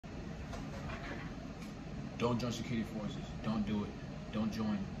Don't join security forces. Don't do it. Don't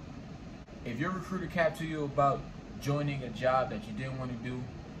join. If your recruiter capped to you about joining a job that you didn't want to do,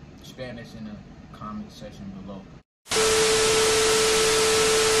 spam this in the comment section below.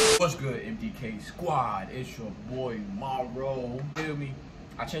 What's good, MDK Squad? It's your boy Morro. Feel me?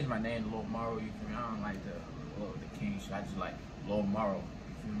 I changed my name to Lil Morro. You feel me? I don't like the king, so I just like Lil Morro.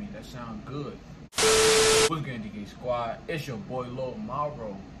 You feel me? That sounds good. What's good, MDK Squad? It's your boy Lil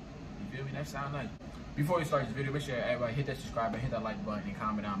Morro. You feel me? That sounds nice. Before we start this video, make sure everybody hit that subscribe button, hit that like button, and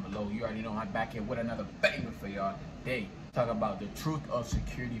comment down below. You already know I'm back here with another banger for y'all today. Talk about the truth of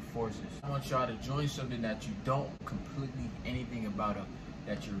security forces. I want y'all to join something that you don't completely anything about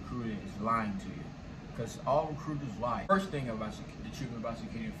that your recruiter is lying to you. Because all recruiters lie. First thing about the truth about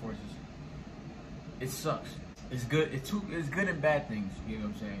security forces, it sucks. It's good. It's good and bad things. You know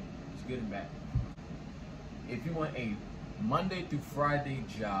what I'm saying? It's good and bad. If you want a Monday through Friday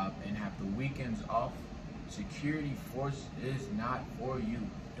job and have the weekends off, security force is not for you.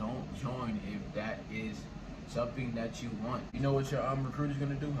 Don't join if that is something that you want. You know what your recruiter's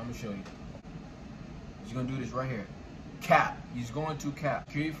gonna do? I'm gonna show you. He's gonna do this right here. Cap. He's going to cap.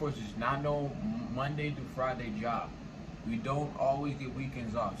 Security force is not no Monday through Friday job. We don't always get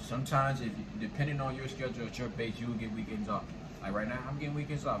weekends off. Sometimes, depending on your schedule at your base, you will get weekends off. Like right now, I'm getting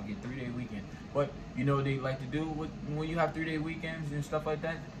weekends off. I get 3-day weekend. But you know what they like to do when you have 3-day weekends and stuff like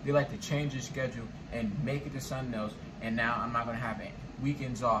that? They like to change your schedule and make it to something else. And now I'm not gonna have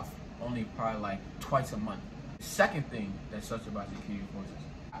weekends off, only probably like twice a month. The second thing that sucks about security forces,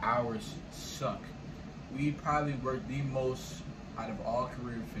 hours suck. We probably work the most out of all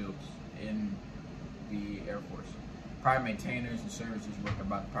career fields in the Air Force. Probably maintainers and services work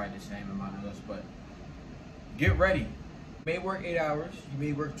about probably the same amount of us, but get ready. You may work 8 hours, you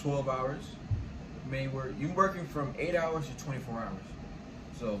may work 12 hours, you're working from 8 hours to 24 hours.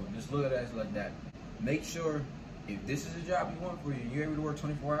 So just look at it as like that. Make sure if this is a job you want for you and you're able to work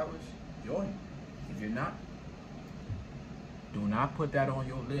 24 hours, join. If you're not, do not put that on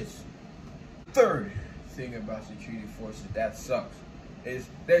your list. Third thing about security forces that sucks is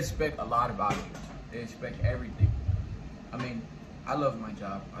they expect a lot of out of you. They expect everything. I mean, I love my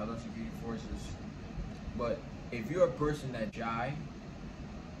job. I love security forces. But if you're a person that's shy,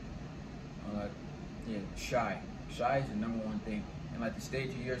 shy is the #1 thing. And like the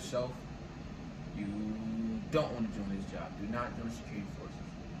stage of yourself, you don't want to join this job. Do not join security forces.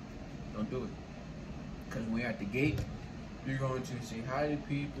 Don't do it. Because when you're at the gate, you're going to say hi to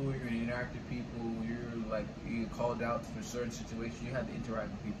people, you're going to interact with people, you're called out for certain situations, you have to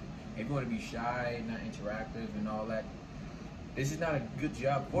interact with people. If you want to be shy, not interactive and all that, this is not a good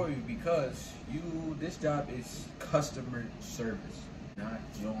job for you because this job is customer service. Not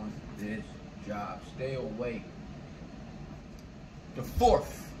join this job. Stay away. The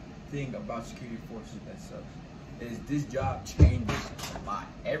fourth thing about security forces that sucks is this job changes a lot.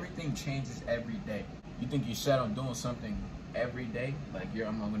 Everything changes every day. You think you're set on doing something every day? Like,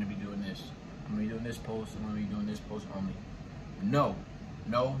 I'm going to be doing this. I'm going to be doing this post. I'm going to be doing this post only. No.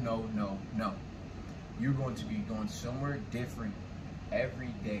 No, no, no, no. You're going to be going somewhere different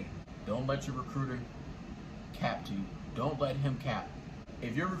every day. Don't let your recruiter cap to you. Don't let him cap.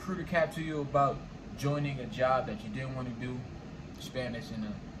 If your recruiter capped to you about joining a job that you didn't want to do, spam this in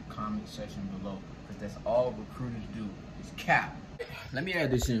the comment section below. Because that's all recruiters do is cap. Let me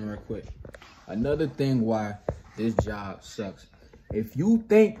add this in real quick. Another thing why this job sucks. If you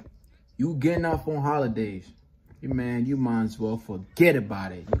think you getting off on holidays, man, you might as well forget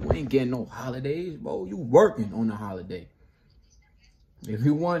about it. You ain't getting no holidays, bro. You working on the holiday. If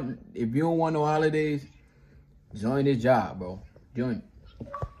you don't want no holidays, join this job, bro. Join it.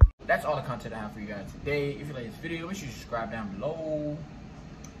 That's all the content I have for you guys today. If you like this video, make sure you subscribe down below.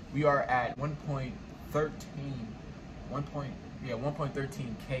 We are at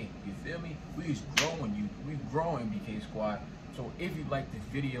 1.13K. You feel me? We growing, BK Squad. So if you like this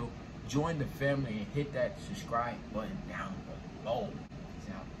video, join the family and hit that subscribe button down below. Peace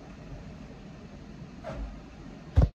out.